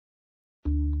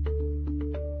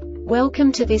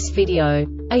Welcome to this video.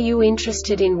 Are you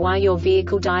interested in why your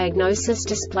vehicle diagnosis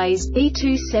displays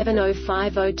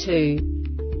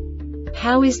B2705-02?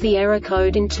 How is the error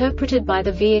code interpreted by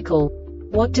the vehicle?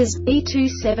 What does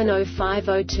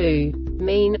B2705-02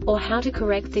 mean, or how to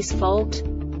correct this fault?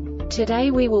 Today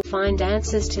we will find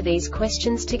answers to these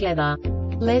questions together.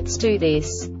 Let's do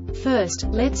this. First,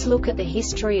 let's look at the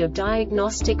history of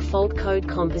diagnostic fault code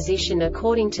composition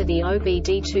according to the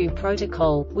OBD2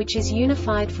 protocol, which is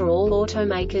unified for all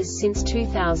automakers since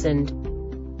 2000.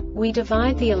 We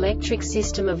divide the electric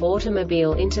system of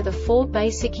automobile into the four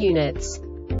basic units: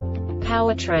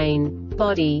 powertrain,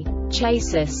 body,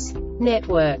 chassis,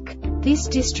 network. This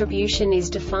distribution is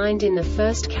defined in the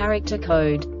first character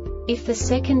code. If the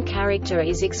second character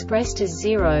is expressed as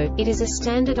 0, it is a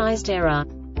standardized error.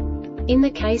 In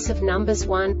the case of numbers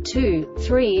 1, 2,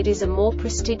 3, it is a more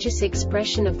prestigious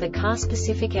expression of the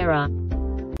car-specific error.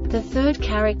 The third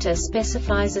character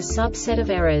specifies a subset of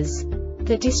errors.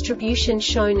 The distribution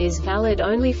shown is valid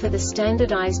only for the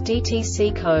standardized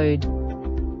DTC code.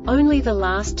 Only the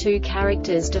last two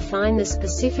characters define the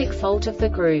specific fault of the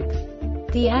group.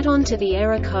 The add-on to the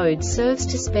error code serves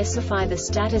to specify the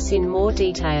status in more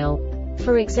detail.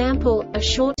 For example, a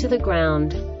short to the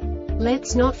ground.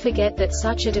 Let's not forget that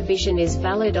such a division is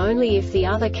valid only if the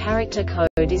other character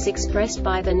code is expressed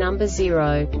by the number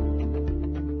 0.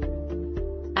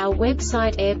 Our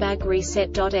website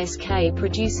airbagreset.sk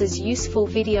produces useful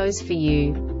videos for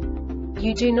you.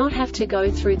 You do not have to go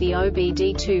through the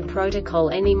OBD2 protocol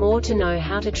anymore to know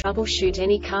how to troubleshoot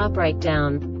any car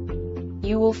breakdown.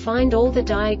 You will find all the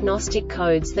diagnostic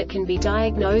codes that can be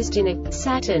diagnosed in a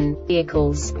Saturn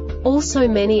vehicles. Also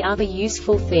many other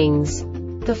useful things.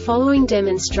 The following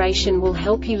demonstration will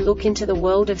help you look into the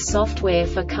world of software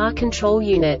for car control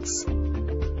units.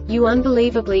 You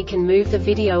unbelievably can move the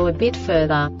video a bit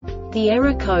further. The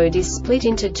error code is split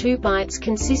into 2 bytes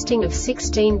consisting of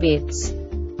 16 bits.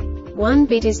 1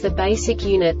 bit is the basic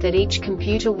unit that each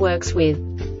computer works with.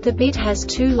 The bit has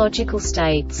 2 logical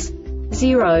states: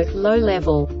 0, low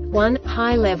level, 1,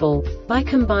 high level. By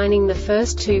combining the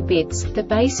first 2 bits, the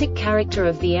basic character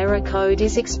of the error code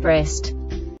is expressed.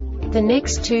 The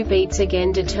next 2 beats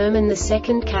again determine the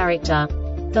second character.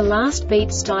 The last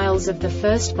beat styles of the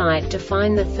first byte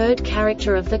define the third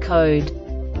character of the code.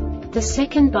 The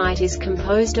second byte is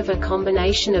composed of a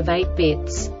combination of 8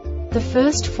 bits. The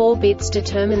first 4 bits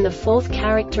determine the fourth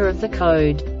character of the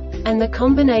code. And the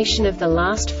combination of the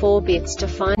last 4 bits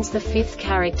defines the fifth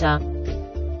character.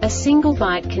 A single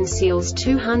byte conceals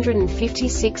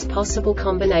 256 possible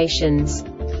combinations.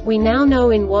 We now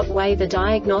know in what way the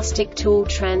diagnostic tool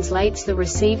translates the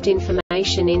received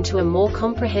information into a more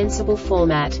comprehensible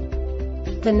format.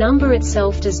 The number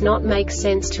itself does not make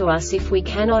sense to us if we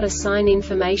cannot assign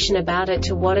information about it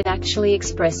to what it actually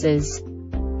expresses.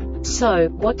 So,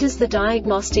 what does the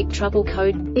Diagnostic Trouble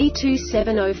Code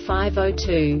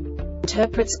B2705-02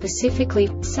 interpret specifically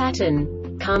for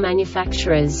Saturn car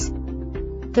manufacturers?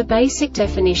 The basic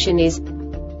definition is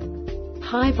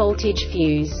high voltage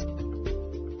fuse.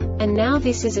 And now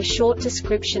this is a short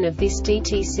description of this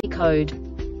DTC code.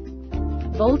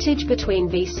 Voltage between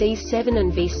VC7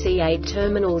 and VC8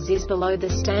 terminals is below the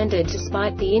standard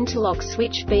despite the interlock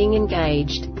switch being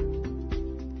engaged.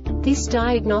 This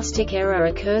diagnostic error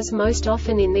occurs most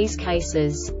often in these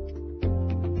cases: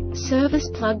 service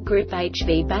plug grip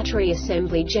HV battery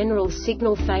assembly general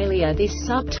signal failure. This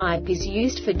subtype is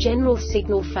used for general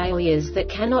signal failures that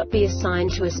cannot be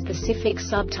assigned to a specific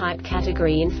subtype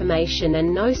category information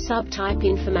and no subtype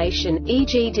information,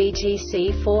 e.g.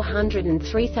 DTC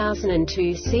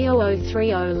 4003002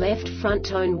 C0030 left front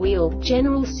tone wheel,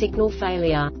 general signal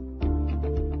failure.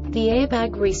 The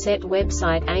Airbag Reset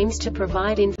website aims to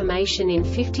provide information in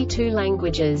 52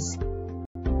 languages.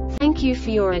 Thank you for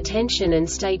your attention and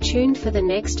stay tuned for the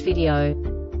next video.